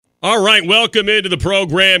All right, welcome into the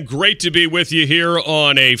program. Great to be with you here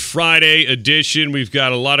on a Friday edition. We've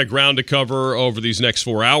got a lot of ground to cover over these next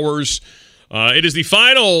 4 hours. It is the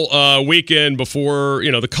final weekend before,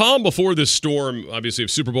 the calm before this storm, obviously,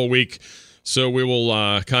 of Super Bowl week. So we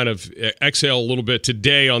will kind of exhale a little bit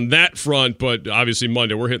today on that front, but obviously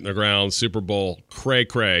Monday we're hitting the ground. Super Bowl,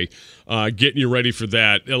 cray-cray, getting you ready for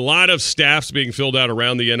that. A lot of staffs being filled out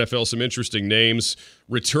around the NFL, some interesting names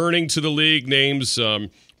returning to the league, names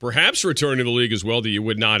perhaps returning to the league as well that you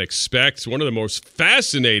would not expect. One of the most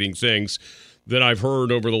fascinating things that I've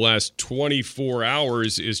heard over the last 24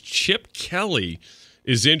 hours is Chip Kelly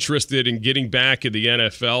is interested in getting back in the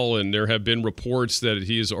NFL, and there have been reports that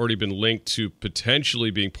he has already been linked to potentially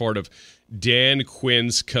being part of Dan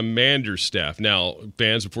Quinn's commander staff. Now,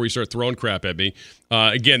 fans, before you start throwing crap at me,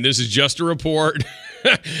 again, this is just a report.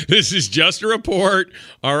 This is just a report.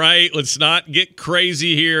 All right, let's not get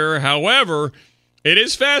crazy here. However, it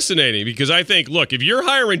is fascinating because I think, look, if you're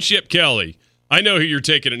hiring Chip Kelly, I know who you're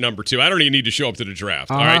taking at number 2. I don't even need to show up to the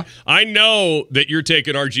draft, all right? I know that you're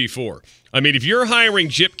taking RG4. I mean, if you're hiring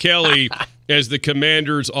Chip Kelly as the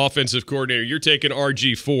Commanders' offensive coordinator, you're taking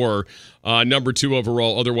RG4, number 2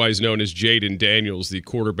 overall, otherwise known as Jaden Daniels, the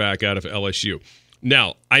quarterback out of LSU.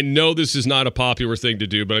 Now, I know this is not a popular thing to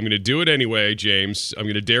do, but I'm going to do it anyway, James. I'm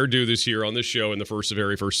going to dare do this here on the show in the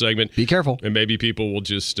very first segment. Be careful. And maybe people will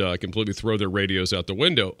just completely throw their radios out the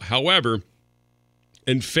window. However,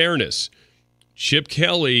 in fairness, Chip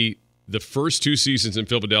Kelly, the first 2 seasons in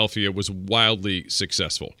Philadelphia, was wildly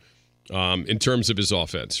successful in terms of his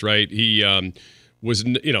offense, right? He was,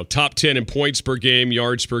 top 10 in points per game,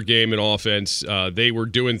 yards per game in offense. They were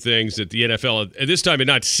doing things that the NFL at this time had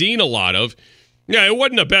not seen a lot of. Yeah, it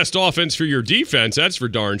wasn't the best offense for your defense, that's for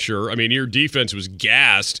darn sure. I mean, your defense was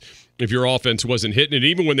gassed if your offense wasn't hitting it.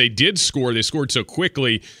 Even when they did score, they scored so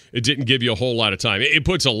quickly, it didn't give you a whole lot of time. It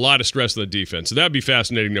puts a lot of stress on the defense. So that would be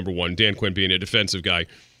fascinating, number 1, Dan Quinn being a defensive guy,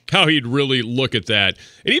 how he'd really look at that.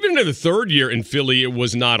 And even in the third year in Philly, it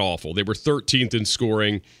was not awful. They were 13th in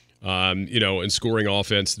scoring, in scoring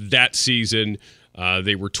offense that season.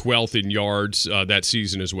 They were 12th in yards that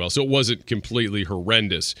season as well. So it wasn't completely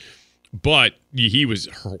horrendous. But he was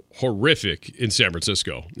horrific in San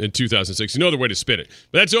Francisco in 2006. No other way to spin it.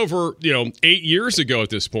 But that's over, 8 years ago at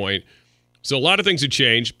this point. So a lot of things have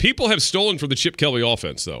changed. People have stolen from the Chip Kelly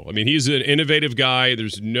offense, though. I mean, he's an innovative guy.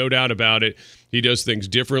 There's no doubt about it. He does things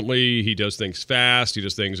differently. He does things fast. He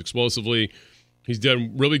does things explosively. He's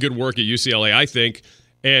done really good work at UCLA, I think.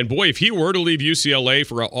 And, boy, if he were to leave UCLA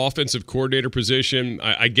for an offensive coordinator position,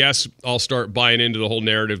 I guess I'll start buying into the whole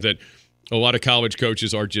narrative that a lot of college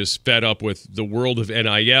coaches are just fed up with the world of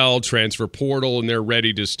NIL, transfer portal, and they're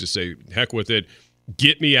ready just to say, heck with it.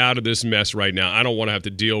 Get me out of this mess right now. I don't want to have to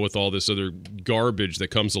deal with all this other garbage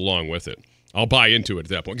that comes along with it. I'll buy into it at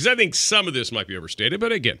that point because I think some of this might be overstated.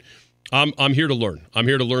 But, again, I'm here to learn. I'm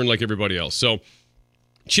here to learn like everybody else. So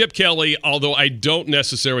Chip Kelly, although I don't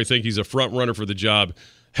necessarily think he's a front runner for the job,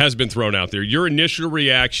 has been thrown out there. Your initial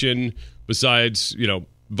reaction besides,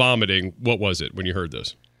 vomiting, what was it when you heard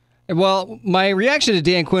this? Well, my reaction to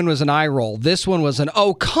Dan Quinn was an eye roll. This one was an,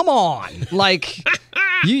 oh, come on. Like,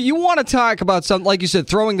 you want to talk about something, like you said,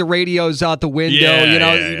 throwing the radios out the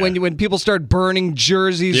window, when people start burning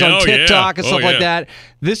jerseys on TikTok and stuff like that.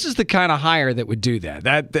 This is the kind of hire that would do that.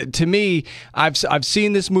 That to me, I've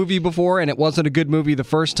seen this movie before, and it wasn't a good movie the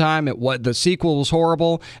first time. The sequel was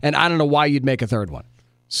horrible, and I don't know why you'd make a third one.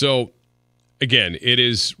 So, again, it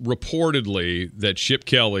is reportedly that Chip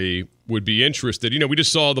Kelly would be interested. We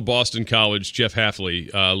just saw the Boston College, Jeff Hafley,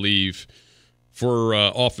 leave for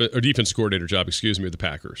defense coordinator job, with the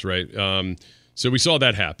Packers, right? So we saw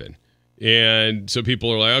that happen. And so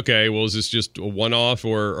people are like, okay, well, is this just a one-off,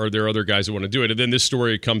 or are there other guys that want to do it? And then this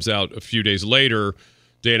story comes out a few days later,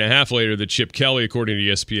 day and a half later, that Chip Kelly, according to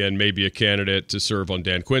ESPN, may be a candidate to serve on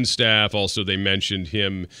Dan Quinn's staff. Also, they mentioned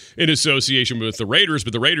him in association with the Raiders,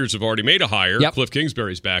 but the Raiders have already made a hire. Yep. Cliff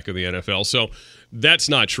Kingsbury's back in the NFL, so that's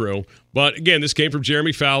not true. But, again, this came from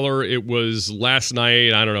Jeremy Fowler. It was last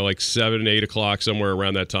night, I don't know, like 7, 8 o'clock, somewhere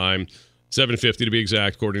around that time, 7:50 to be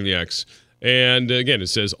exact, according to the X. And, again, it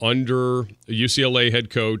says under UCLA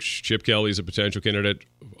head coach, Chip Kelly is a potential candidate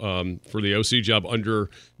for the OC job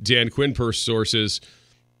under Dan Quinn, per sources.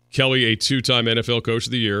 Kelly, a 2-time NFL Coach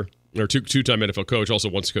of the Year, or two-time NFL coach, also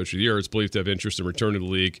once Coach of the Year, is believed to have interest in returning to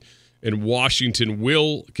the league, and Washington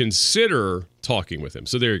will consider talking with him.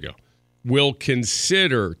 So there you go. Will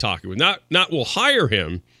consider talking with him. Not will hire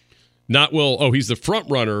him, not will, oh, he's the front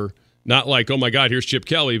runner, not like, oh my God, here's Chip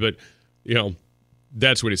Kelly, but,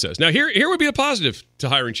 that's what he says. Now, here would be a positive to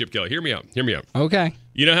hiring Chip Kelly. Hear me out. Okay.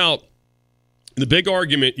 You know how the big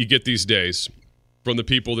argument you get these days from the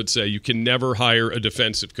people that say you can never hire a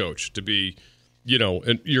defensive coach to be,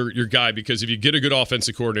 your guy, because if you get a good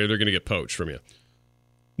offensive coordinator, they're going to get poached from you.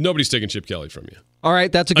 Nobody's taking Chip Kelly from you. All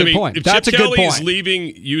right, that's a good point. If that's Chip a good Kelly point. is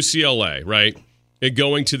leaving UCLA, right, and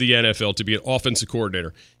going to the NFL to be an offensive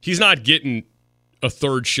coordinator, he's not getting a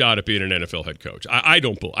third shot at being an NFL head coach. I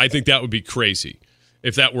think that would be crazy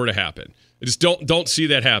if that were to happen. I just don't see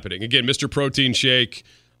that happening. Again, Mr. Protein Shake,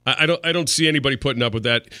 I don't see anybody putting up with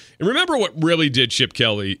that. And remember what really did Chip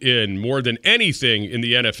Kelly in more than anything in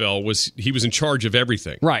the NFL was he was in charge of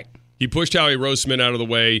everything. Right. He pushed Howie Roseman out of the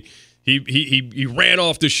way. He ran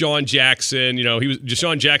off Deshaun Jackson.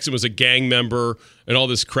 Deshaun Jackson was a gang member and all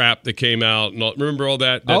this crap that came out. And remember all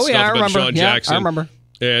that stuff about Deshaun Jackson? I remember.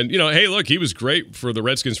 And, hey, look, he was great for the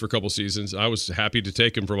Redskins for a couple seasons. I was happy to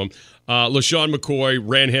take him from him. LaShawn McCoy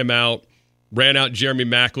ran him out. Ran out Jeremy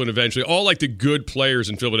Maclin eventually. All like the good players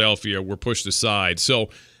in Philadelphia were pushed aside. So,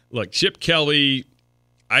 look, Chip Kelly,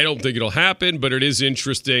 I don't think it'll happen, but it is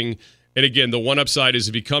interesting. And again, the one upside is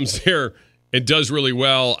if he comes there and does really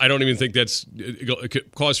well, I don't even think that's a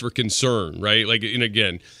cause for concern, right? Like, and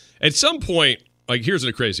again, at some point, like, here's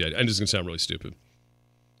a crazy idea. I'm just going to sound really stupid.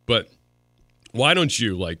 But why don't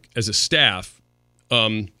you, like, as a staff,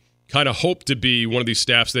 kind of hope to be one of these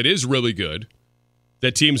staffs that is really good,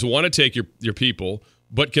 that teams want to take your people,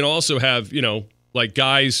 but can also have, like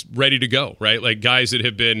guys ready to go, right? Like guys that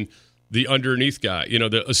have been the underneath guy,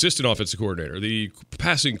 the assistant offensive coordinator, the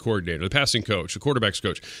passing coordinator, the passing coach, the quarterback's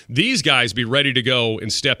coach. These guys be ready to go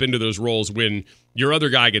and step into those roles when your other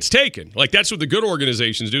guy gets taken. Like that's what the good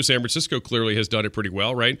organizations do. San Francisco clearly has done it pretty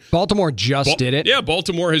well, right? Baltimore did it. Yeah,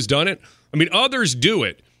 Baltimore has done it. I mean, others do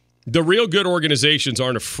it. The real good organizations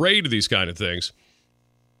aren't afraid of these kind of things.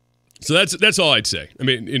 So that's all I'd say. I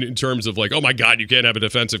mean, in terms of like, oh my God, you can't have a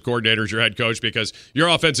defensive coordinator as your head coach because your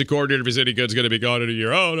offensive coordinator, if he's any good, is going to be gone in a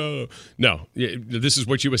year. Oh no. This is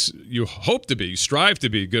what you hope to be, you strive to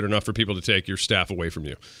be good enough for people to take your staff away from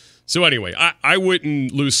you. So anyway, I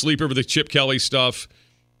wouldn't lose sleep over the Chip Kelly stuff,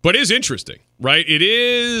 but it is interesting, right? It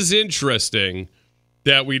is interesting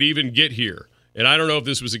that we'd even get here, and I don't know if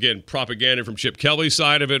this was again propaganda from Chip Kelly's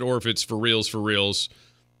side of it or if it's for reals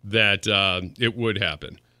that it would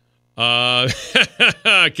happen.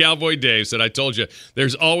 Cowboy Dave said, I told you,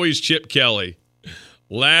 there's always Chip Kelly.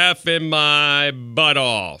 Laughing my butt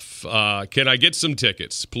off. Can I get some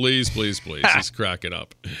tickets? Please. He's cracking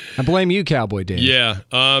up. I blame you, Cowboy Dave. Yeah.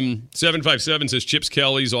 757 says, Chip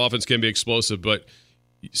Kelly's offense can be explosive, but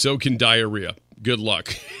so can diarrhea. Good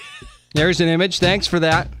luck. There's an image. Thanks for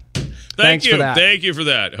that. Thank you for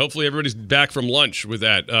that. Hopefully everybody's back from lunch with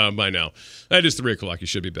that by now. That is 3 o'clock. You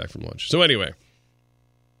should be back from lunch. So anyway,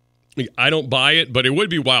 I don't buy it, but it would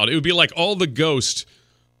be wild. It would be like all the ghosts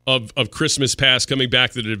of Christmas past coming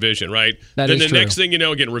back to the division, right? That then is the true. Next thing you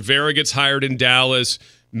know, again, Rivera gets hired in Dallas.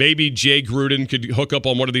 Maybe Jay Gruden could hook up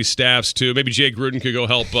on one of these staffs too. Maybe Jay Gruden could go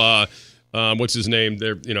help. What's his name?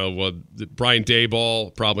 There, Brian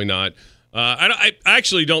Daboll. Probably not. I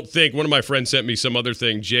actually don't think. One of my friends sent me some other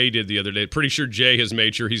thing Jay did the other day. Pretty sure Jay has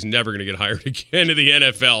made sure he's never going to get hired again in the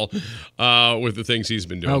NFL with the things he's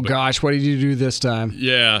been doing. Oh, gosh, what did you do this time?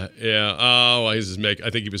 Yeah. Oh, I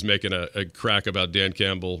think he was making a crack about Dan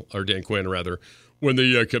Quinn, rather, when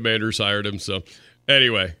the Commanders hired him. So,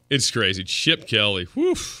 anyway, it's crazy. Chip Kelly,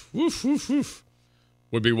 woof.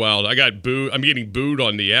 Would be wild. I got booed. I'm getting booed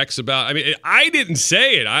on the X about. I mean, I didn't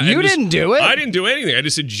say it. You didn't do it. I didn't do anything. I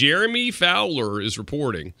just said Jeremy Fowler is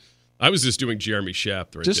reporting. I was just doing Jeremy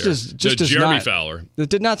Schaap right there. Jeremy Fowler. It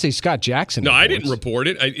did not say Scott Jackson. No, I didn't report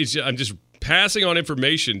it. I'm just passing on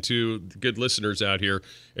information to good listeners out here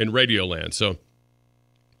in Radio Land. So,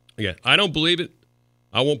 again, I don't believe it.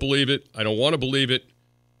 I won't believe it. I don't want to believe it.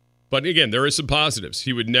 But again, there is some positives.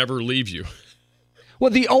 He would never leave you. Well,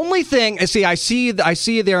 the only thing, I see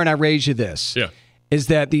you there and I raise you this. Yeah. Is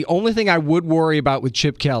that the only thing I would worry about with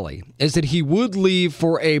Chip Kelly is that he would leave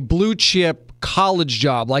for a blue chip college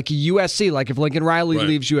job like USC, like if Lincoln Riley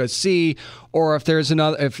leaves USC, or if there's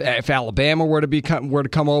another, if Alabama were to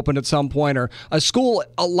come open at some point, or a school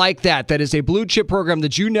like that is a blue chip program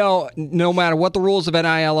that no matter what the rules of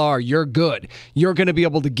NIL are, you're good. You're going to be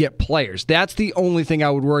able to get players. That's the only thing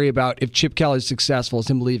I would worry about if Chip Kelly's successful,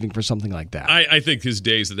 is him leaving for something like that. I think his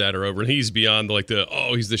days of that are over, and he's beyond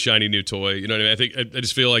he's the shiny new toy. You know what I mean? I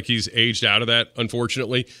just feel like he's aged out of that,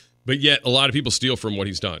 unfortunately. But yet, a lot of people steal from what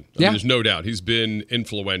he's done. I mean, there's no doubt. He's been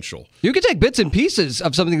influential. You can take bits and pieces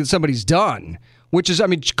of something that somebody's done, which is,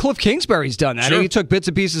 Cliff Kingsbury's done that. Sure. He took bits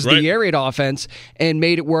and pieces of the air raid offense and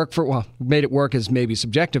made it work made it work is maybe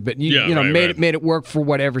subjective, but made it work for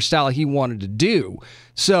whatever style he wanted to do.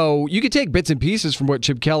 So you could take bits and pieces from what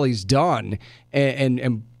Chip Kelly's done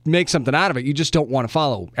and make something out of it. You just don't want to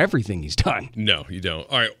follow everything he's done. No, you don't.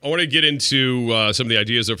 All right, I want to get into some of the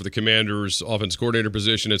ideas for the Commanders' offense coordinator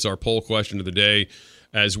position. It's our poll question of the day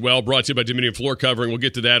as well, brought to you by Dominion Floor Covering. We'll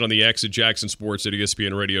get to that on the X at Jackson Sports at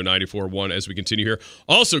ESPN Radio 94.1 as we continue here.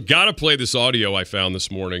 Also, got to play this audio I found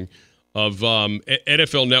this morning of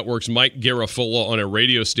NFL Network's Mike Garafolo on a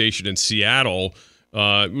radio station in Seattle.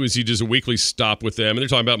 He does a weekly stop with them, and they're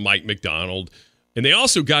talking about Mike Macdonald. And they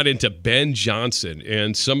also got into Ben Johnson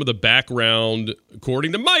and some of the background,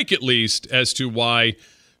 according to Mike at least, as to why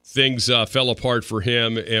things fell apart for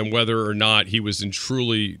him and whether or not he was in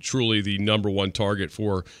truly the number one target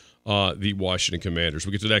for the Washington Commanders.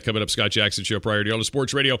 We'll get to that coming up. Scott Jackson Show, Priority Auto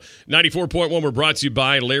Sports Radio 94.1. We're brought to you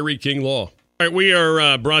by Larry King Law. All right, we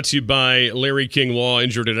are brought to you by Larry King Law.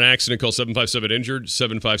 Injured in an accident, call 757-INJURED,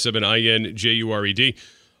 757-INJURED.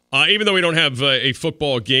 Even though we don't have a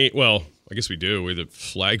football game, well, I guess we do. We have the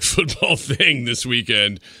flag football thing this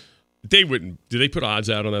weekend. They wouldn't. Do they put odds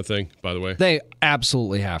out on that thing, by the way? They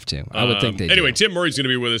absolutely have to. I would think they do. Anyway, Tim Murray's going to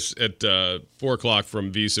be with us at 4 o'clock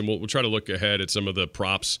from VSiN. We'll try to look ahead at some of the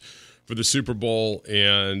props for the Super Bowl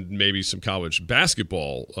and maybe some college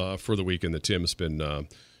basketball for the weekend that Tim's been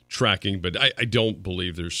tracking. But I don't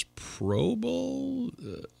believe there's Pro Bowl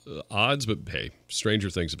odds. But, hey, stranger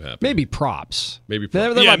things have happened. Maybe props. Maybe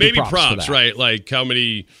props. There maybe props, right? Like how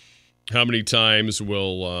many times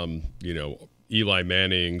will, Eli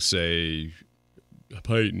Manning say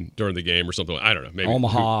Peyton during the game or something? I don't know. Maybe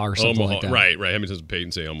Omaha or something like that. Right. How many times did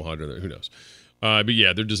Peyton say Omaha during the, who knows? But,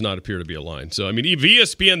 yeah, there does not appear to be a line. So, I mean, if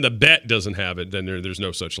ESPN, the bet doesn't have it, then there's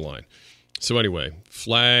no such line. So, anyway,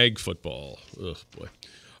 flag football. Oh, boy.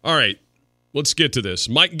 All right. Let's get to this.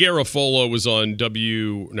 Mike Garafolo was on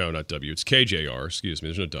it's KJR. Excuse me.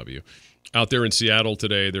 There's no W. Out there in Seattle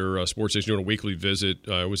today, their sports station doing a weekly visit.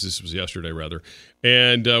 This was yesterday, rather,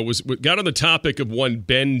 and got on the topic of one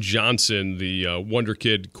Ben Johnson, the Wonder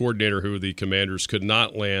Kid coordinator who the Commanders could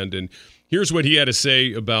not land. And here's what he had to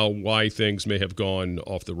say about why things may have gone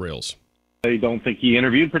off the rails. I don't think he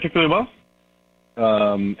interviewed particularly well.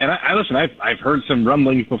 And listen, I've heard some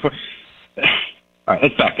rumblings before. All right,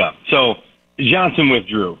 let's back up. So Johnson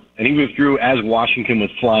withdrew, and he withdrew as Washington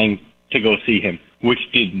was flying to go see him, which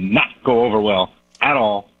did not go over well at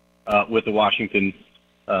all with the Washington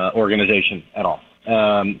organization at all.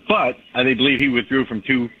 But I believe he withdrew from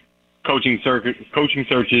 2 coaching searches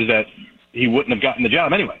that he wouldn't have gotten the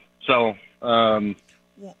job anyway. So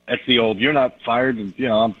that's the old "you're not fired,"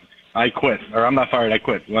 I quit, or "I'm not fired, I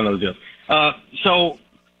quit." One of those deals. So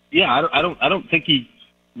yeah, I don't think he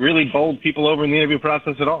really bowled people over in the interview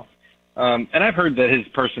process at all. And I've heard that his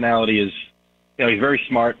personality is, he's very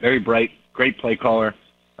smart, very bright, great play caller.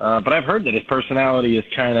 But I've heard that his personality is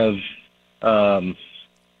kind of,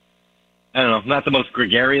 not the most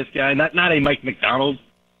gregarious guy, not a Mike Macdonald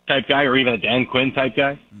type guy or even a Dan Quinn type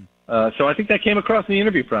guy. So I think that came across in the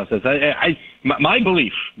interview process. My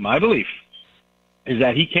belief is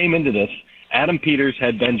that he came into this. Adam Peters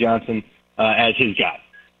had Ben Johnson as his guy.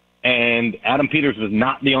 And Adam Peters was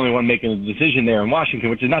not the only one making the decision there in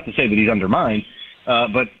Washington, which is not to say that he's undermined.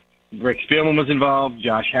 But Rick Spielman was involved,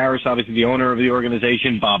 Josh Harris, obviously the owner of the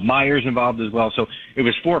organization, Bob Myers involved as well. So it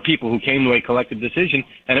was 4 people who came to a collective decision,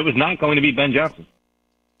 and it was not going to be Ben Johnson.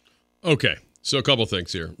 Okay, so a couple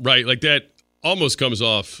things here. Right, like that almost comes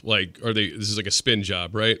off like, this is like a spin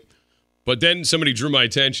job, right? But then somebody drew my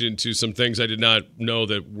attention to some things I did not know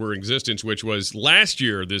that were in existence, which was last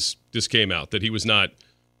year this came out, that he was not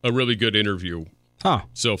a really good interview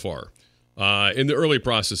so far in the early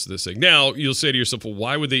process of this thing. Now, you'll say to yourself, well,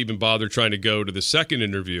 why would they even bother trying to go to the second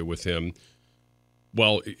interview with him?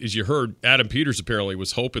 Well, as you heard, Adam Peters apparently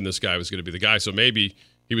was hoping this guy was going to be the guy, so maybe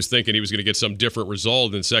he was thinking he was going to get some different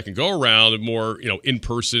result in the second go-around, and more,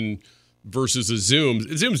 in-person versus a Zoom.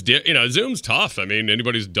 Zoom's tough. I mean,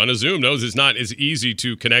 anybody who's done a Zoom knows it's not as easy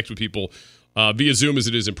to connect with people via Zoom as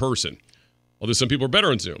it is in person. Although some people are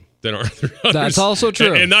better on Zoom than are others. That's also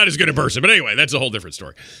true. And not as good in person. But anyway, that's a whole different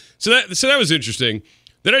story. So that was interesting.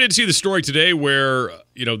 Then I did see the story today where,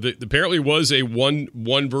 apparently was a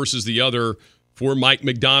one versus the other for Mike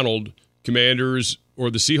Macdonald, Commanders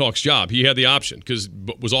or the Seahawks job. He had the option because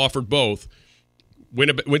was offered both.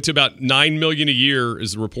 Went to about $9 million a year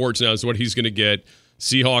is the reports now is what he's going to get.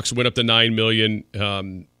 Seahawks went up to $9 million,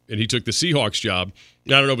 and he took the Seahawks job.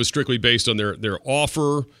 Now, I don't know if it's strictly based on their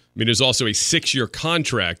offer. I mean, there's also a 6-year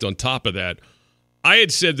contract on top of that. I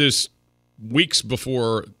had said this weeks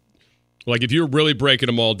before, like if you're really breaking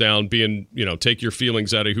them all down, being, take your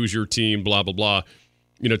feelings out of who's your team, blah, blah, blah.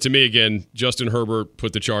 To me, again, Justin Herbert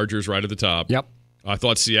put the Chargers right at the top. Yep. I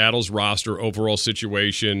thought Seattle's roster overall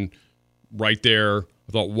situation right there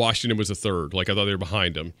I thought Washington was a third. Like, I thought they were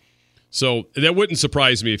behind him. So that wouldn't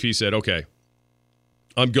surprise me if he said, okay,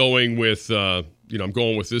 I'm going with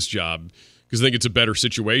this job because I think it's a better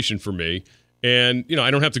situation for me. And,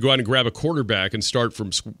 I don't have to go out and grab a quarterback and start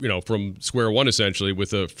from square one, essentially,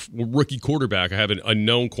 with a rookie quarterback. I have an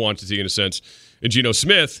unknown quantity, in a sense, in Geno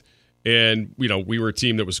Smith. And, we were a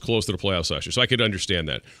team that was close to the playoffs last year, so I could understand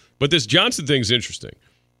that. But this Johnson thing's interesting.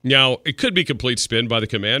 Now, it could be complete spin by the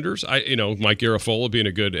Commanders. Mike Garafolo, being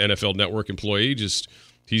a good NFL Network employee,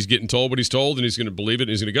 he's getting told what he's told, and he's going to believe it, and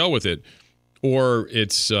he's going to go with it. Or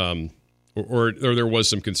it's or there was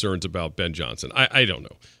some concerns about Ben Johnson. I don't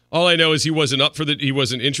know. All I know is he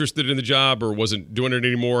wasn't interested in the job or wasn't doing it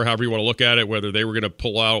anymore, however you want to look at it, whether they were going to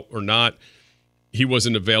pull out or not. He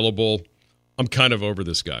wasn't available. I'm kind of over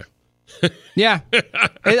this guy. Yeah.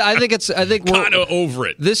 I think we're kind of over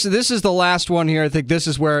it. This is the last one here. I think this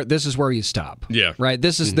is where you stop. Yeah. Right?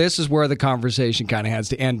 This is where the conversation kind of has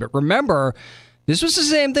to end. But remember, this was the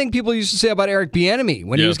same thing people used to say about Eric Bieniemy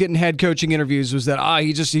when he was getting head coaching interviews, was that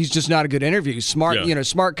he's just not a good interview. Smart,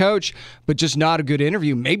 smart coach, but just not a good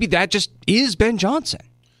interview. Maybe that just is Ben Johnson.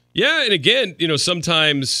 Yeah, and again,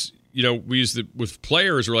 sometimes, we use with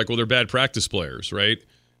players, we're like, well, they're bad practice players, right?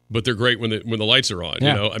 But they're great when the lights are on,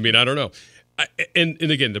 Yeah. I mean, I don't know. And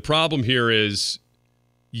again, the problem here is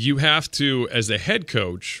you have to, as the head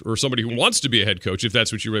coach or somebody who wants to be a head coach, if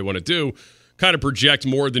that's what you really want to do, kind of project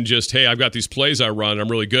more than just, hey, I've got these plays I run, I'm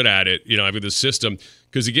really good at it. I've got this system.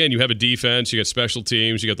 Because again, you have a defense, you got special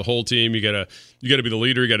teams, you got the whole team, you got to be the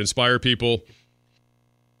leader, you got to inspire people.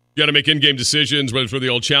 You got to make in-game decisions, whether it's for the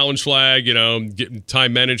old challenge flag, getting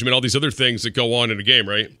time management, all these other things that go on in a game,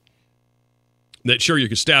 right? That sure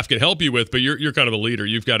your staff can help you with, but you're kind of the leader.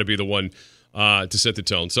 You've got to be the one to set the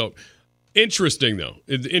tone. So interesting, though.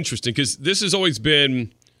 Interesting, because this has always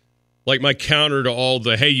been like my counter to all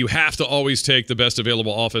the, hey, you have to always take the best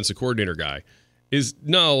available offensive coordinator guy. Is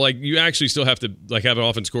no, like you actually still have to like have an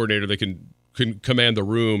offense coordinator that can command the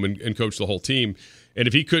room and coach the whole team. And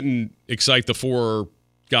if he couldn't excite the four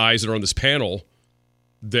guys that are on this panel,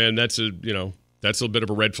 then that's a bit of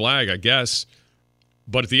a red flag, I guess.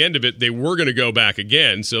 But at the end of it, they were going to go back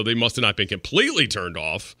again, so they must have not been completely turned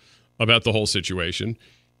off about the whole situation.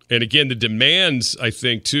 And again, the demands, I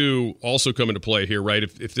think, too, also come into play here, right?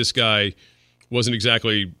 If this guy wasn't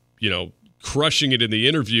exactly, crushing it in the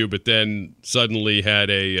interview, but then suddenly had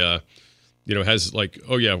has like,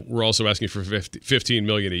 oh yeah, we're also asking for $15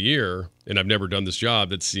 million a year, and I've never done this job.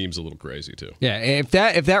 That seems a little crazy too. Yeah, if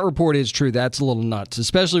that report is true, that's a little nuts,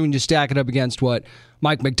 especially when you stack it up against what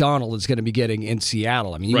Mike McDonald is going to be getting in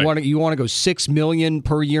Seattle. I mean, you want to go $6 million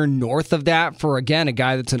per year north of that for, again, a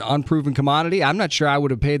guy that's an unproven commodity. I'm not sure I would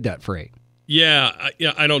have paid that for 8. Yeah,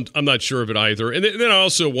 I'm not sure of it either. And then I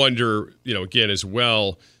also wonder, again as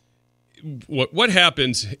well, what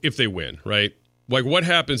happens if they win, right? Like, what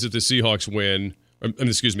happens if the Seahawks win?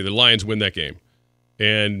 The Lions win that game,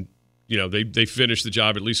 and they finish the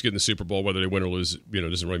job, at least getting the Super Bowl. Whether they win or lose,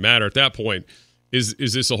 doesn't really matter at that point. Is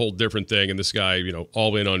this a whole different thing? And this guy,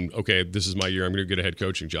 all in on, okay, this is my year. I'm going to get a head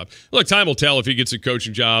coaching job. Look, time will tell if he gets a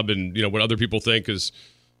coaching job, and what other people think is,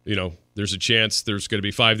 there's a chance there's going to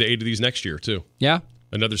be 5 to 8 of these next year too. Yeah,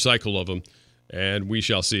 another cycle of them, and we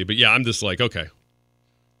shall see. But yeah, I'm just like, okay,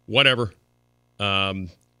 whatever. Kind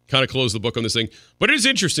of close the book on this thing. But it is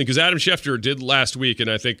interesting because Adam Schefter did last week,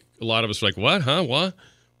 and I think a lot of us were like, what? Huh? What?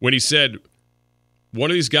 When he said,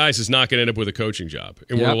 one of these guys is not going to end up with a coaching job.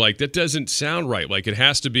 And we're like, that doesn't sound right. Like, it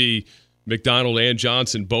has to be McDonald and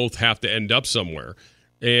Johnson both have to end up somewhere.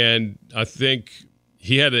 And I think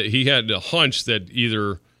he had a hunch that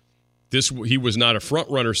either he was not a front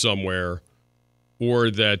runner somewhere,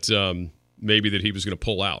 or that maybe that he was going to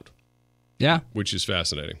pull out. Yeah. Which is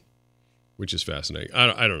fascinating.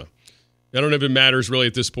 I don't know. I don't know if it matters really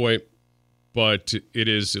at this point, but it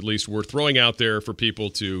is at least worth throwing out there for people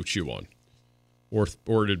to chew on or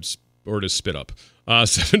to spit up.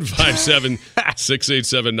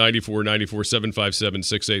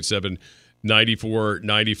 757-687-9494,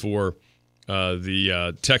 757-687-9494.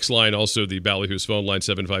 The text line, also the Ballyhoo's phone line,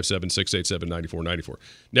 757-687-9494.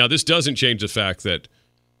 Now, this doesn't change the fact that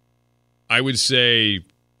I would say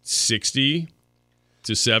 60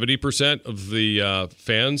 to 70% of the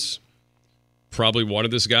fans probably wanted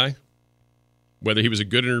this guy. Whether he was a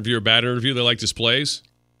good interview or bad interview, they liked his plays.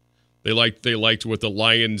 They liked what the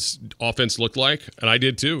Lions' offense looked like, and I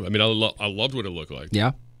did too. I mean, I loved what it looked like.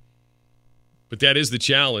 Yeah. But that is the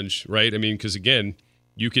challenge, right? I mean, because again,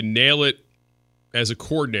 you can nail it as a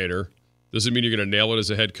coordinator. Doesn't mean you're going to nail it as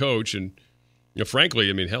a head coach. And frankly,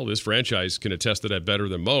 I mean, hell, this franchise can attest to that better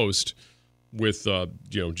than most with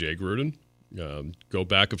Jay Gruden. Go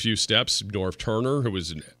back a few steps. Norv Turner, who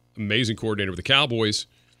was an amazing coordinator with the Cowboys,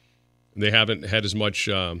 they haven't had as much,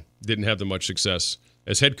 didn't have the much success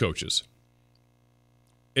as head coaches.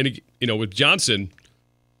 And, with Johnson,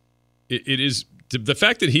 it is the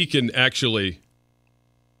fact that he can actually,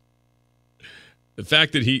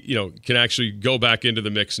 can actually go back into the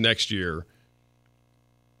mix next year,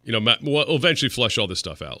 will eventually flush all this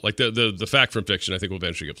stuff out. Like the fact from fiction, I think will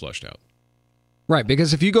eventually get flushed out. Right,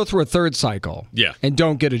 because if you go through a third cycle and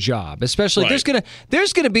don't get a job, especially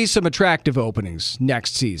there's gonna be some attractive openings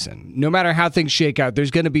next season. No matter how things shake out,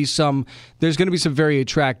 there's gonna be some very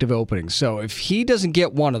attractive openings. So if he doesn't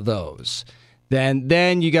get one of those,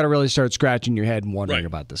 then you got to really start scratching your head and wondering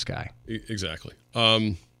about this guy. Exactly.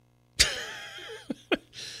 I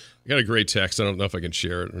got a great text. I don't know if I can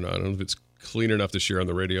share it or not. I don't know if it's clean enough to share on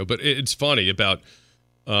the radio, but it's funny about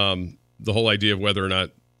the whole idea of whether or not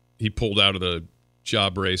he pulled out of the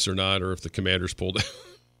job race or not, or if the Commanders pulled out.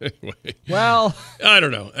 Anyway. Well, I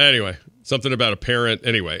don't know. Anyway, something about a parent.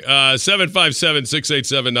 Anyway,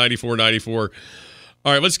 757-687-9494.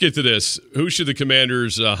 All right, let's get to this. Who should the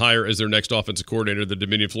Commanders hire as their next offensive coordinator? The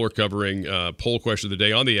Dominion Floor covering poll question of the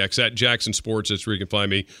day on the X at Jackson Sports. That's where you can find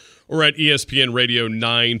me. Or at ESPN Radio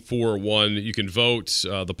 941. You can vote.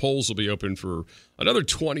 The polls will be open for another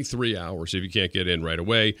 23 hours if you can't get in right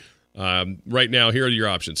away. Right now, here are your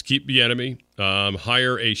options. Keep Bieniemy.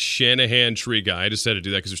 Hire a Shanahan tree guy. I just had to do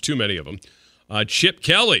that because there's too many of them. Chip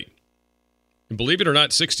Kelly. And believe it or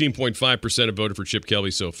not, 16.5% have voted for Chip Kelly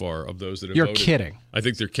so far of those that have voted. You're kidding. I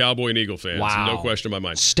think they're Cowboy and Eagle fans. Wow. No question in my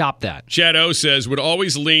mind. Stop that. Chad O says, would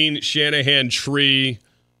always lean Shanahan tree.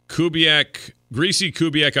 Kubiak, Greasy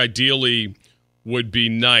Kubiak ideally would be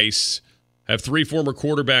nice. Have 3 former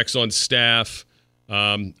quarterbacks on staff.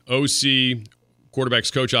 OC,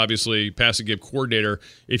 quarterback's coach, obviously, passing game coordinator.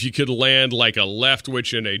 If you could land like a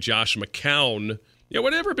Leftwich and a Josh McCown. Yeah,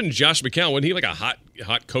 whatever been Josh McCown? Wasn't he like a hot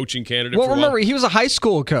coaching candidate? Well, remember, he was a high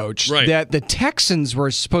school coach that the Texans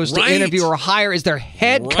were supposed to interview or hire as their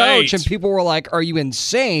head coach, and people were like, "Are you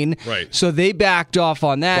insane?" Right. So they backed off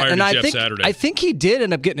on that. Prior and to I Jeff think Saturday. I think he did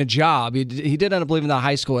end up getting a job. He did end up leaving the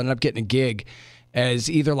high school, ended up getting a gig as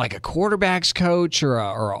either like a quarterback's coach or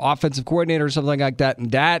an offensive coordinator or something like that,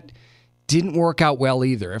 and that didn't work out well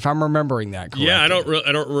either, if I'm remembering that correctly. Yeah, I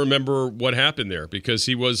don't remember what happened there because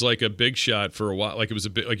he was like a big shot for a while. Like it was a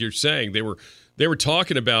bit like you're saying they were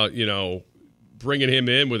talking about bringing him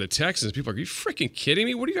in with the Texans. People are, you freaking kidding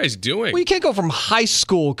me? What are you guys doing? Well, you can't go from high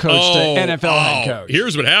school coach to NFL head coach.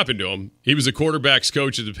 Here's what happened to him. He was a quarterback's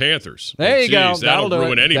coach of the Panthers. There you go. That'll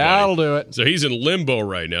ruin anybody. That'll do it. So he's in limbo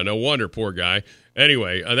right now. No wonder, poor guy.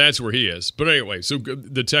 Anyway, that's where he is. But anyway, so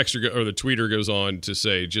the texter or the tweeter goes on to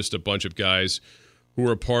say just a bunch of guys who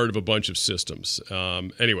are a part of a bunch of systems.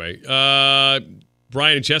 Anyway,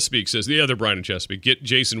 Brian in Chesapeake says, the other Brian in Chesapeake, get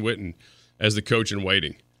Jason Witten as the coach in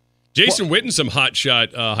waiting. Jason Witten's some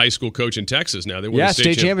hotshot high school coach in Texas now. They won the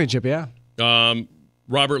state championship, yeah.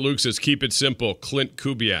 Robert Luke says, keep it simple, Clint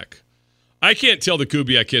Kubiak. I can't tell the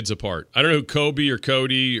Kubiak kids apart. I don't know who Kobe or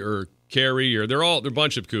Cody or Carrie or they're a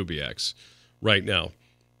bunch of Kubiaks right now.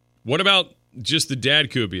 What about just the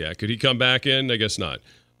dad Kubiak? Could he come back in? I guess not.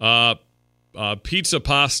 Pizza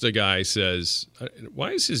Pasta guy says,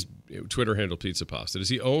 why is his Twitter handle Pizza Pasta? Does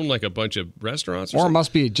he own like a bunch of restaurants? Or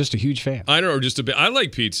must be just a huge fan. I don't know, just a bit. I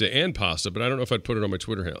like pizza and pasta, but I don't know if I'd put it on my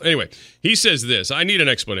Twitter handle. Anyway, he says this. I need an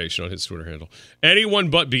explanation on his Twitter handle. Anyone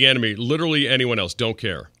but Bieniemy, literally anyone else, don't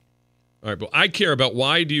care. All right, but I care about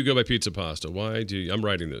why do you go by Pizza Pasta? Why do you, I'm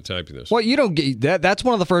typing this. Well, you don't get that. That's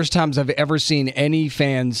one of the first times I've ever seen any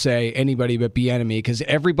fan say anybody but Bieniemy, because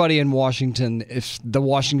everybody in Washington, if the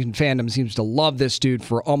Washington fandom seems to love this dude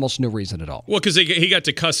for almost no reason at all. Well, because he got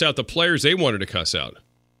to cuss out the players they wanted to cuss out.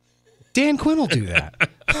 Dan Quinn will do that.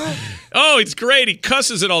 Oh, it's great. He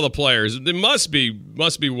cusses at all the players. It must be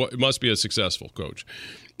a successful coach.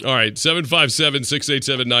 All right,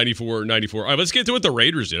 757-687-9494. All right, let's get to what the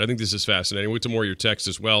Raiders did. I think this is fascinating. We'll get to more of your text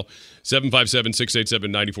as well.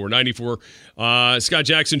 757-687-9494. Scott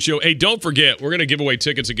Jackson Show. Hey, don't forget, we're going to give away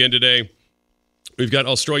tickets again today. We've got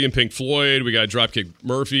Australian Pink Floyd. We got Dropkick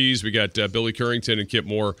Murphys. We got Billy Currington and Kip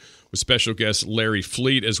Moore with special guest Larry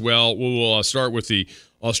Fleet as well. We'll start with the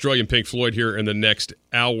Australian Pink Floyd here in the next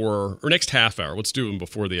hour, or next half hour. Let's do them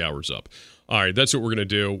before the hour's up. All right, that's what we're going to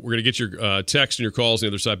do. We're going to get your text and your calls on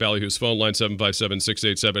the other side. Ballyhoo's phone line,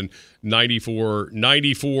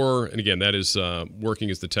 757-687-9494. And again, that is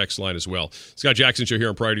working as the text line as well. Scott Jackson Show here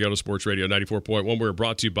on Priority Auto Sports Radio 94.1. We're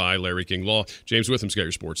brought to you by Larry King Law. James Witham's got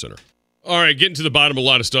your Sports Center. All right, getting to the bottom of a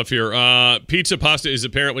lot of stuff here. Pizza Pasta is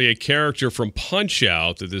apparently a character from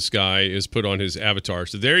Punch-Out that this guy is put on his avatar.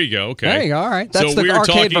 So there you go. Okay. There you go. All right. That's so the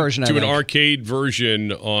arcade version, to an arcade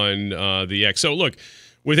version on the X. So look,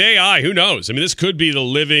 with AI, who knows? I mean, this could be the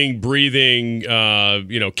living, breathing,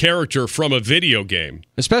 character from a video game.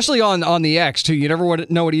 Especially on the X, too. You never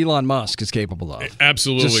know what Elon Musk is capable of.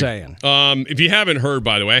 Absolutely. Just saying. If you haven't heard,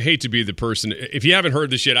 by the way, I hate to be the person. If you haven't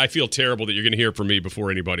heard this yet, I feel terrible that you're going to hear it from me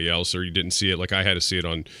before anybody else, or you didn't see it like I had to see it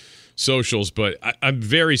on socials. But I'm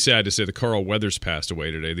very sad to say that Carl Weathers passed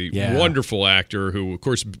away today. The wonderful actor who, of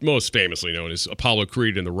course, most famously known as Apollo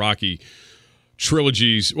Creed in the Rocky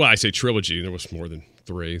trilogies. Well, I say trilogy. There was more than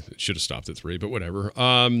 3. It should have stopped at 3, but whatever.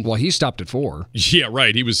 Well, he stopped at 4. Yeah,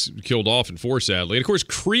 right. He was killed off in 4, sadly. And of course,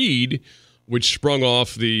 Creed, which sprung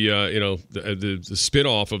off the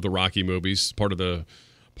spin-off of the Rocky movies. Part of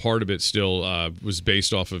it still was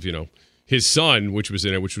based off of his son, which was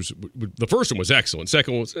in it. Which was the first one was excellent.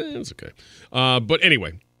 Second one was it was okay. But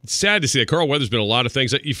anyway, it's sad to see that Carl Weathers been a lot of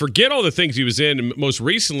things. You forget all the things he was in. And most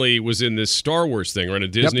recently was in this Star Wars thing, right? A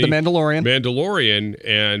Disney, The Mandalorian.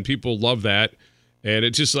 And people love that. And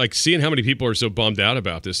it's just like seeing how many people are so bummed out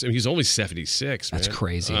about this. I mean, he's only 76, man. That's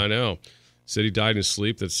crazy. I know. Said he died in his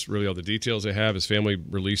sleep. That's really all the details I have. His family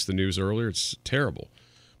released the news earlier. It's terrible.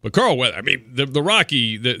 But Carl Weathers, I mean,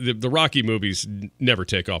 the Rocky movies never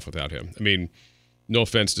take off without him. I mean, no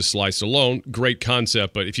offense to Sly Stallone, great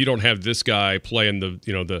concept, but if you don't have this guy playing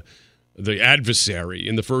the adversary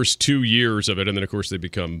in the first 2 years of it, and then of course they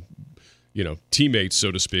become teammates,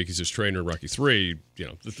 so to speak. He's his trainer in Rocky 3.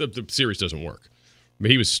 The series doesn't work. I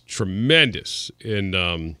mean, he was tremendous in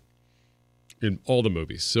all the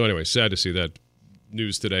movies. So anyway, sad to see that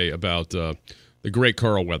news today about the great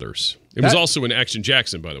Carl Weathers. It was also in Action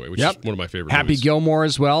Jackson, by the way, which is one of my favorite Happy movies. Gilmore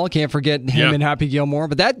as well. Can't forget him in Happy Gilmore.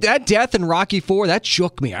 But that death in Rocky 4, that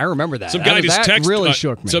shook me. I remember that. Some guy really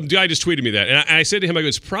shook me. Some guy just tweeted me that. And I said to him, I go,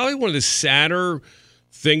 it's probably one of the sadder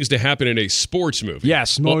things to happen in a sports movie.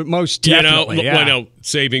 Yes, most definitely.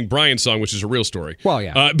 Saving Brian's Song, which is a real story. Well,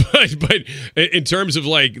 yeah. But in terms of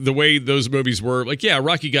like the way those movies were, like,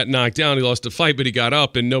 Rocky got knocked down, he lost a fight, but he got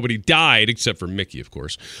up and nobody died except for Mickey, of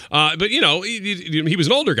course. But he was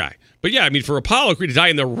an older guy. But I mean, for Apollo Creed to die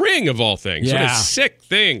in the ring of all things, what a sick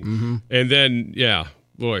thing. Mm-hmm. And then,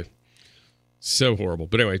 boy, so horrible.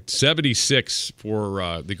 But anyway, 76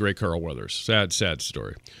 for the great Carl Weathers. Sad, sad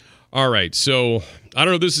story. All right, so I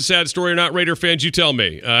don't know if this is a sad story or not, Raider fans. You tell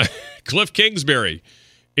me. Cliff Kingsbury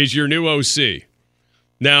is your new OC.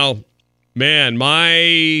 Now, man,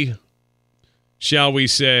 my, shall we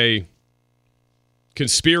say,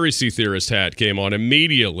 conspiracy theorist hat came on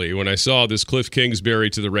immediately when I saw this Cliff Kingsbury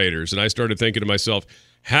to the Raiders, and I started thinking to myself,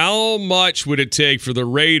 how much would it take for the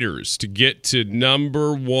Raiders to get to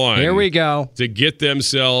number 1? Here we go. To get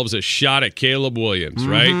themselves a shot at Caleb Williams,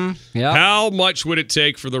 right? Yep. How much would it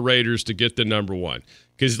take for the Raiders to get the number 1?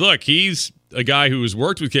 Because, look, he's a guy who has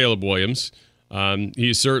worked with Caleb Williams.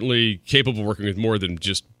 He's certainly capable of working with more than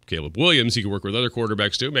just Caleb Williams. He can work with other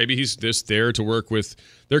quarterbacks, too. Maybe he's just there to work with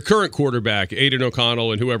their current quarterback, Aiden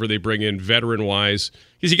O'Connell, and whoever they bring in veteran-wise.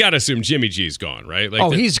 Because you got to assume Jimmy G's gone, right?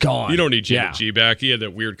 He's gone. You don't need Jimmy G back. He had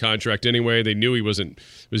that weird contract anyway. They knew he was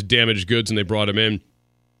damaged goods, and they brought him in.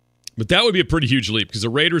 But that would be a pretty huge leap because the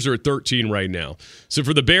Raiders are at 13 right now. So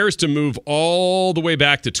for the Bears to move all the way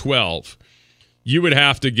back to 12, you would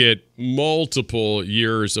have to get multiple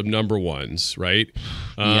years of number 1s, right?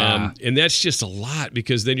 And that's just a lot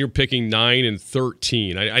because then you're picking 9 and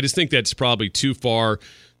 13. I just think that's probably too far.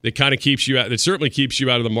 That kind of keeps you out. That certainly keeps you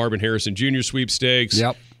out of the Marvin Harrison Jr. sweepstakes.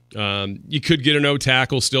 Yep. You could get a no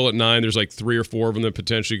tackle still at 9. There's like 3 or 4 of them that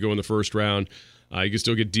potentially go in the first round. You can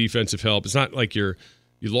still get defensive help. It's not like you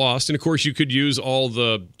lost. And, of course, you could use all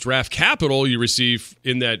the draft capital you receive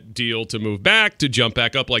in that deal to move back, to jump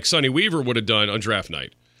back up like Sonny Weaver would have done on draft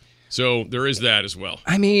night. So there is that as well.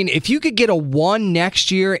 I mean, if you could get a 1 next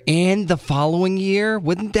year and the following year,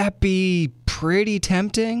 wouldn't that be pretty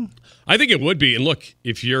tempting? I think it would be. And look,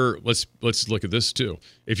 if you're let's look at this too.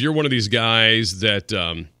 If you're one of these guys that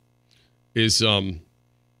is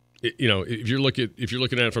if you're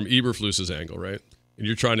looking at it from Eberflus's angle, right? And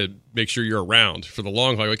you're trying to make sure you're around for the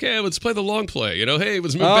long haul. Like, hey, let's play the long play. Hey,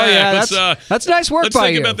 let's move back. Yeah, that's nice work let's by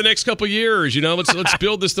think you. about the next couple of years. Let's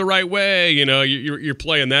build this the right way. You're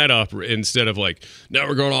playing that up instead of like, now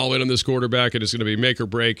we're going all in on this quarterback and it's going to be make or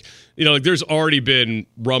break. There's already been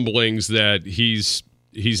rumblings that he's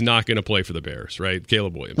not going to play for the Bears, right?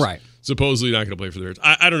 Caleb Williams, right? Supposedly not going to play for the Bears.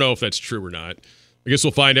 I don't know if that's true or not. I guess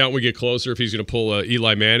we'll find out when we get closer if he's going to pull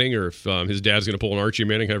Eli Manning or if his dad's going to pull an Archie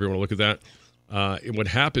Manning. However you want to look at that. And what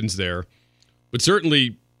happens there. But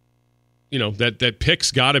certainly, that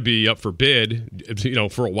pick's got to be up for bid,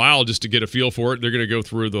 for a while just to get a feel for it. They're going to go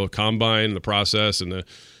through the combine, the process, and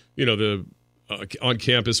the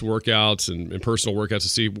on-campus workouts and personal workouts to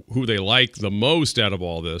see who they like the most out of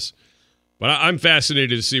all this. But I'm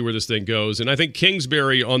fascinated to see where this thing goes. And I think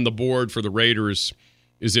Kingsbury on the board for the Raiders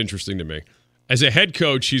is interesting to me. As a head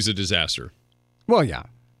coach, he's a disaster. Well, yeah.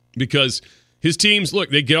 Because his teams, look,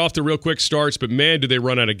 they get off to real quick starts, but man, do they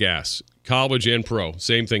run out of gas. College and pro.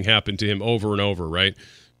 Same thing happened to him over and over, right?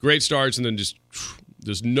 Great starts and then just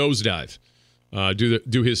nosedive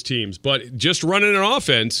do his teams. But just running an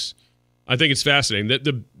offense, I think it's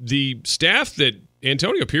fascinating. The staff that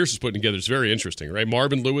Antonio Pierce is putting together is very interesting, right?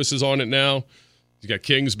 Marvin Lewis is on it now. He's got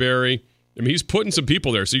Kingsbury. I mean, he's putting some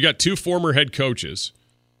people there. So you got two former head coaches.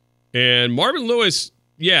 And Marvin Lewis,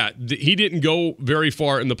 he didn't go very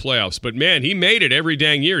far in the playoffs. But, man, he made it every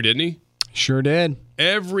dang year, didn't he? Sure did.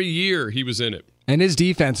 Every year he was in it. And his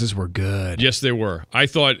defenses were good. Yes, they were. I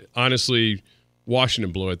thought, honestly,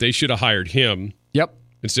 Washington blew it. They should have hired him. Yep.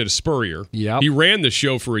 Instead of Spurrier. Yep. He ran the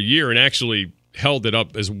show for a year and actually held it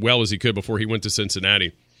up as well as he could before he went to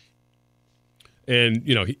Cincinnati. And,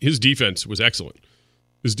 his defense was excellent.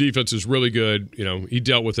 His defense is really good. He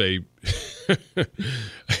dealt with a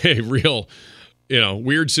real,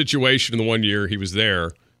 weird situation in the 1 year he was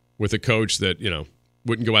there with a coach that,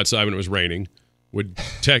 wouldn't go outside when it was raining, would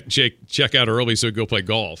check out early so he'd go play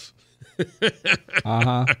golf.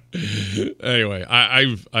 Uh-huh. Anyway,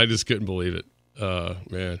 I just couldn't believe it.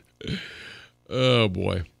 Man. Oh,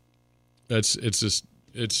 boy.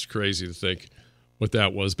 It's crazy to think what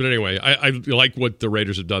that was. But anyway, I like what the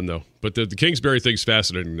Raiders have done, though. But the Kingsbury thing's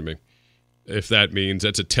fascinating to me. If that means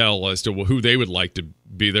that's a tell as to who they would like to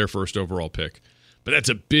be their first overall pick. But that's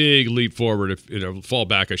a big leap forward, fall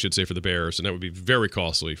back, I should say, for the Bears, and that would be very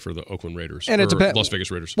costly for the Oakland Raiders and Las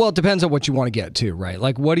Vegas Raiders. Well, it depends on what you want to get, too, right?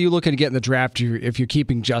 Like, what are you looking to get in the draft if you're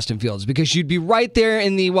keeping Justin Fields? Because you'd be right there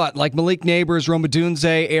in the, Malik Neighbors, Rome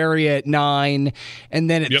Odunze area at 9, and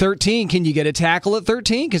then at 13, can you get a tackle at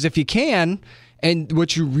 13? Because if you can, and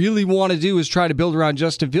what you really want to do is try to build around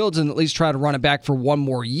Justin Fields and at least try to run it back for one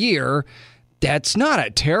more year, that's not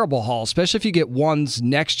a terrible haul, especially if you get ones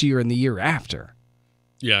next year and the year after.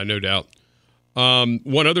 Yeah, no doubt.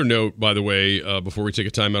 One other note, by the way, before we take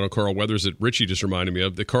a time out on Carl Weathers that Richie just reminded me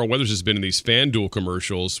of, that Carl Weathers has been in these FanDuel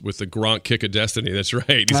commercials with the Gronk Kick of Destiny. That's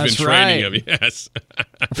right. He's been training him. Yes.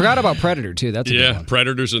 I forgot about Predator, too. That's a good one.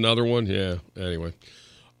 Predator's another one. Yeah. Anyway.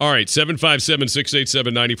 All right,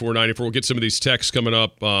 757-687-9494. We'll get some of these texts coming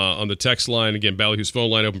up on the text line. Again, Ballyhoo's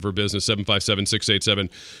phone line open for business,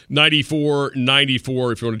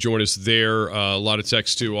 757-687-9494 if you want to join us there. A lot of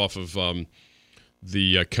texts, too, off of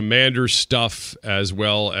the Commander stuff as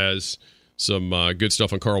well as some good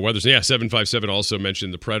stuff on Carl Weathers. Yeah, 757 also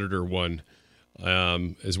mentioned the Predator one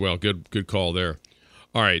as well. Good call there.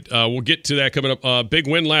 All right, we'll get to that coming up. Big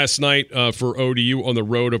win last night for ODU on the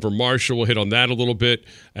road over Marshall. We'll hit on that a little bit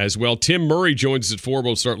as well. Tim Murray joins us at 4.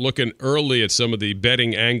 We'll start looking early at some of the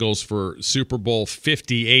betting angles for Super Bowl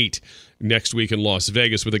 58 next week in Las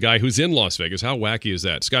Vegas with a guy who's in Las Vegas. How wacky is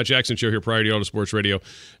that? Scott Jackson Show here, Priority Auto Sports Radio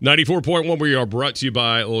 94.1. We are brought to you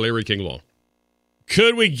by Larry King Law.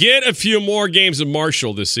 Could we get a few more games of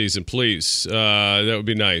Marshall this season, please? That would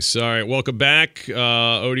be nice. All right, welcome back.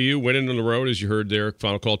 ODU winning on the road, as you heard there.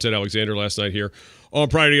 Final call, Ted Alexander last night here on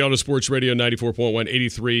Priority Auto Sports Radio 94.1,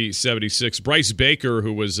 83-76. Bryce Baker,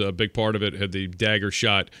 who was a big part of it, had the dagger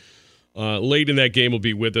shot. Late in that game will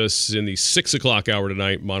be with us in the 6 o'clock hour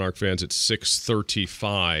tonight. Monarch fans at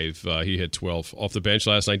 6:35. He had 12 off the bench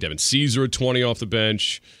last night. Devin Caesar had 20 off the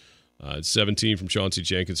bench. 17 from Chauncey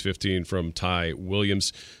Jenkins, 15 from Ty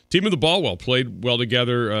Williams. Team of the ball well, played well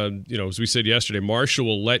together. As we said yesterday, Marshall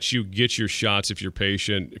will let you get your shots if you're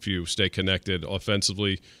patient, if you stay connected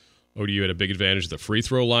offensively. ODU had a big advantage of the free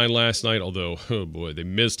throw line last night, although, oh boy, they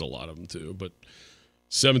missed a lot of them too. But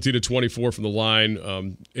 17-24 from the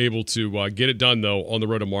line, able to get it done, though, on the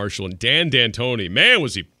road to Marshall. And Dan D'Antoni, man,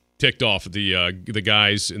 was he ticked off at the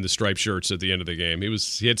guys in the striped shirts at the end of the game.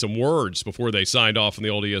 He had some words before they signed off on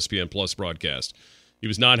the old ESPN Plus broadcast. He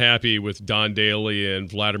was not happy with Don Daly and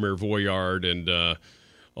Vladimir Voyard, and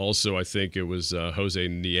also I think it was Jose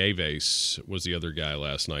Nieves was the other guy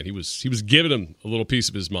last night. He was giving him a little piece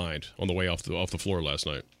of his mind on the way off the floor last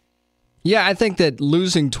night. Yeah, I think that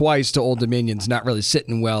losing twice to Old Dominion's not really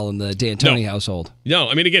sitting well in the D'Antoni household. No,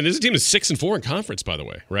 I mean, again, this is a team that's 6-4 in conference, by the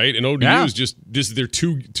way, right? And ODU is just this is their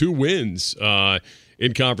two wins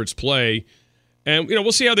in conference play, and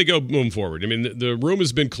we'll see how they go moving forward. I mean, the room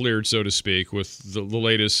has been cleared, so to speak, with the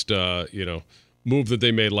latest move that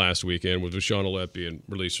they made last weekend with Rashawn Alep being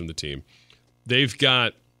released from the team. They've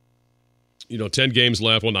got 10 games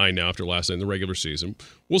left. Well, 9 now after last night in the regular season.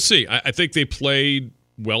 We'll see. I think they played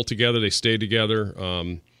well together. They stayed together.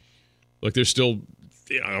 Look, there's still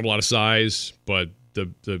a lot of size, but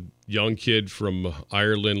the young kid from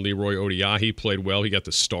Ireland, Leroy Odiahi, played well. He got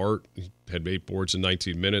the start. He had 8 boards in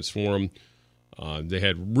 19 minutes for him. They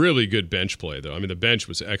had really good bench play, though. I mean, the bench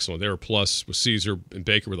was excellent. They were plus with Caesar and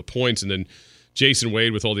Baker with the points, and then Jason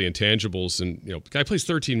Wade with all the intangibles. And, the guy plays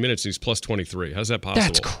 13 minutes, and he's plus 23. How's that possible?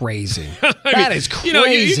 That's crazy. That is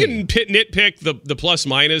crazy. You can nitpick the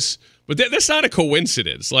plus-minus, but that's not a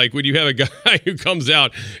coincidence. Like when you have a guy who comes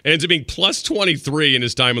out and ends up being plus 23 in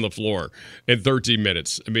his time on the floor in 13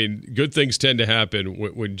 minutes. I mean, good things tend to happen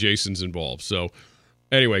when Jason's involved. So,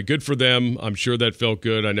 anyway, good for them. I'm sure that felt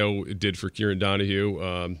good. I know it did for Kieran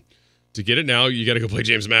Donahue. To get it now, you got to go play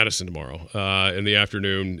James Madison tomorrow in the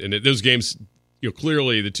afternoon. And those games,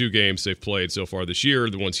 clearly the 2 games they've played so far this year,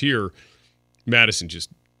 the ones here, Madison just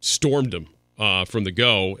stormed them from the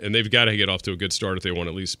go, and they've got to get off to a good start if they want to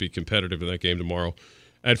at least be competitive in that game tomorrow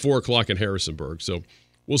at 4 o'clock in Harrisonburg. So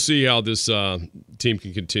we'll see how this team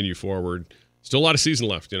can continue forward. Still a lot of season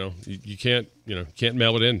left. You can't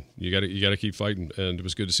mail it in. You got to keep fighting, and it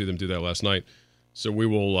was good to see them do that last night. So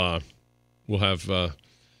we'll have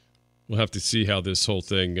to see how this whole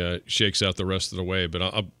thing shakes out the rest of the way. But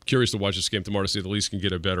I'm curious to watch this game tomorrow to see if the Leafs can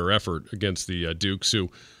get a better effort against the Dukes,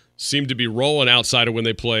 who seem to be rolling outside of when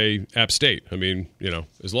they play App State. I mean,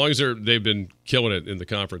 as long as they've been killing it in the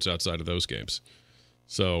conference outside of those games.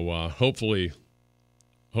 So hopefully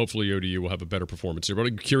ODU will have a better performance here. But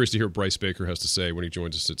I'm curious to hear what Bryce Baker has to say when he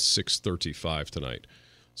joins us at 6:35 tonight.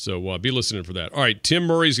 So be listening for that. All right, Tim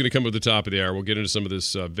Murray's going to come at the top of the hour. We'll get into some of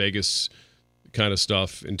this Vegas kind of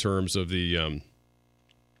stuff in terms of the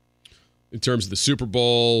Super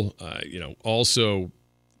Bowl. Also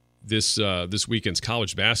this weekend's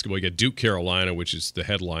college basketball. You got Duke Carolina, which is the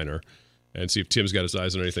headliner, and see if Tim's got his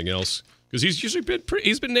eyes on anything else, because he's usually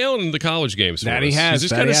he's been nailing the college games. That he has.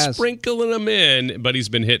 He's just kind of sprinkling them in, but he's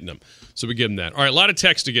been hitting them. So we give him that. All right, a lot of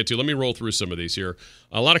text to get to. Let me roll through some of these here.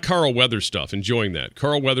 A lot of Carl Weathers stuff. Enjoying that.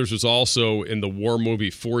 Carl Weathers was also in the war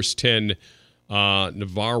movie Force 10.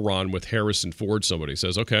 Navarron with Harrison Ford, somebody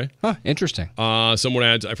says. Okay. Huh, interesting. Someone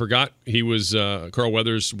adds, I forgot he was Carl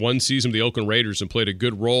Weathers, 1 season of the Oakland Raiders and played a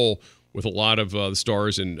good role with a lot of the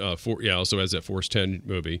stars in also has that Force 10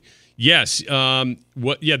 movie. Yes.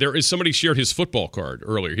 There is somebody shared his football card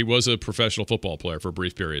earlier. He was a professional football player for a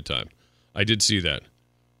brief period of time. I did see that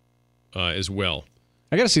as well.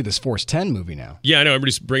 I got to see this Force 10 movie now. Yeah, I know.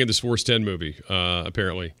 Everybody's bringing this Force 10 movie,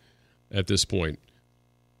 apparently, at this point.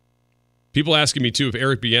 People asking me, too, if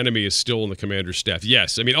Eric Bieniemy is still on the Commander's staff.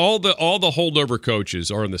 Yes. I mean, all the holdover coaches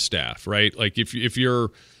are on the staff, right? Like, if you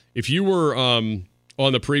were on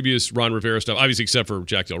the previous Ron Rivera stuff, obviously except for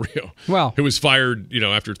Jack Del Rio, who was fired,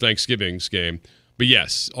 after Thanksgiving's game. But,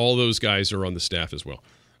 yes, all those guys are on the staff as well.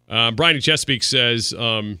 Brian in Chesapeake says,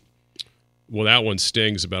 well, that one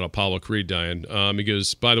stings about Apollo Creed dying. He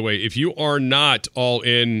goes, by the way, if you are not all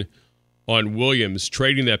in on Williams,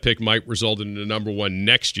 trading that pick might result in the number 1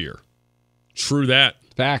 next year. True that.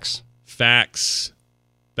 Facts.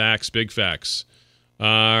 Big facts.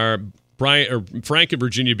 Frank in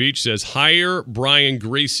Virginia Beach says, hire Brian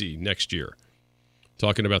Griese next year.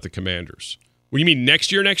 Talking about the Commanders. What do you mean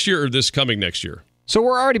next year, or this coming next year? So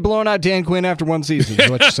we're already blowing out Dan Quinn after 1 season,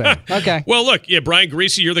 is what you're saying. Okay. Well, look, Brian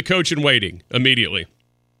Griese, you're the coach in waiting immediately.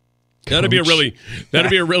 That'd be a really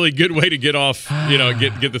good way to get off,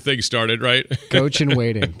 get the thing started, right? Coach in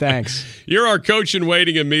waiting. Thanks. You're our coach in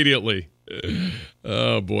waiting immediately.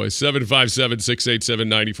 Oh, boy.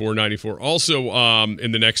 757-687-9494. Also,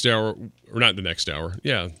 in the next hour, or not in the next hour.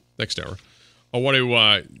 Yeah, next hour. I want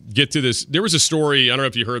to get to this. There was a story, I don't know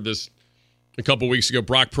if you heard this a couple weeks ago.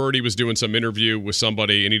 Brock Purdy was doing some interview with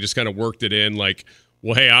somebody, and he just kind of worked it in like,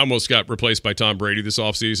 well, hey, I almost got replaced by Tom Brady this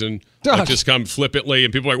offseason. Like, just come flippantly,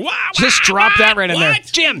 and people are like, wow. Just drop that right in there.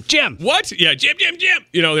 Jim. What? Yeah, Jim.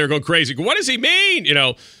 They're going crazy. What does he mean?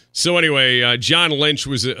 So anyway, John Lynch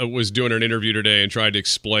was doing an interview today and tried to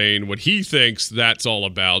explain what he thinks that's all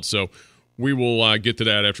about. So we will get to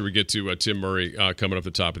that after we get to Tim Murray coming up at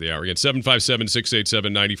the top of the hour. Again,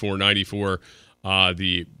 757-687-9494,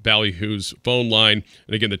 the Ballyhoo's phone line.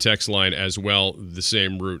 And again, the text line as well, the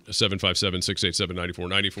same route,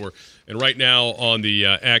 757-687-9494. And right now on the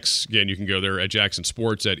X, again, you can go there at Jackson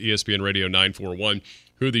Sports, at ESPN Radio 941,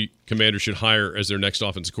 who the Commanders should hire as their next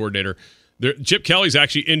offensive coordinator. Chip Kelly's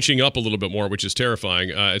actually inching up a little bit more, which is terrifying,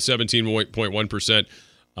 at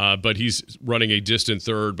 17.1%. But he's running a distant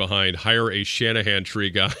third behind hire a Shanahan tree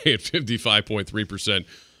guy at 55.3%.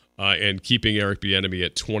 And keeping Eric Bieniemy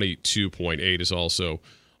at 22.8 is also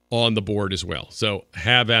on the board as well. So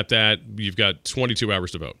have at that. You've got 22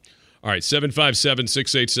 hours to vote. All right,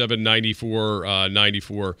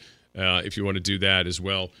 757-687-9494 if you want to do that as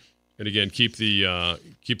well. And again, keep the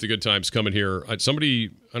good times coming here.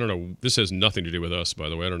 Somebody, I don't know, this has nothing to do with us, by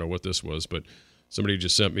the way. I don't know what this was, but somebody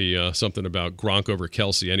just sent me something about Gronk over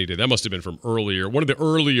Kelsey any day. That must have been from earlier, one of the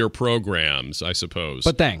earlier programs, I suppose.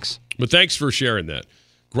 But thanks. But thanks for sharing that.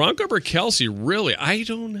 Gronk over Kelsey, really? I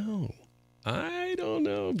don't know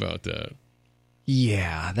about that.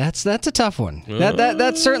 Yeah, that's a tough one.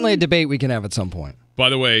 That's certainly a debate we can have at some point. By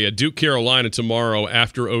the way, Duke, Carolina tomorrow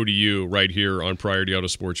after ODU right here on Priority Auto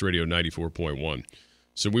Sports Radio 94.1.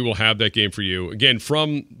 So we will have that game for you. Again,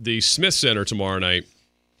 from the Smith Center tomorrow night.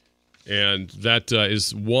 And that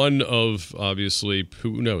is one of, obviously,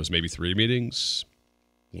 who knows, maybe 3 meetings.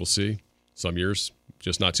 We'll see. Some years,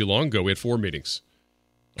 just not too long ago, we had 4 meetings.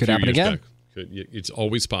 Could happen again. It's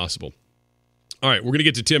always possible. All right, we're going to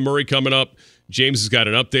get to Tim Murray coming up. James has got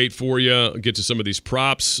an update for you. I'll get to some of these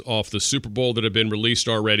props off the Super Bowl that have been released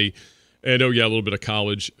already. And, a little bit of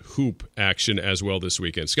college hoop action as well this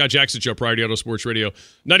weekend. Scott Jackson Show, Priority Auto Sports Radio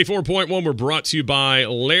 94.1. We're brought to you by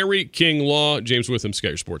Larry King Law. James Witham,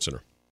 Sky Sports Center.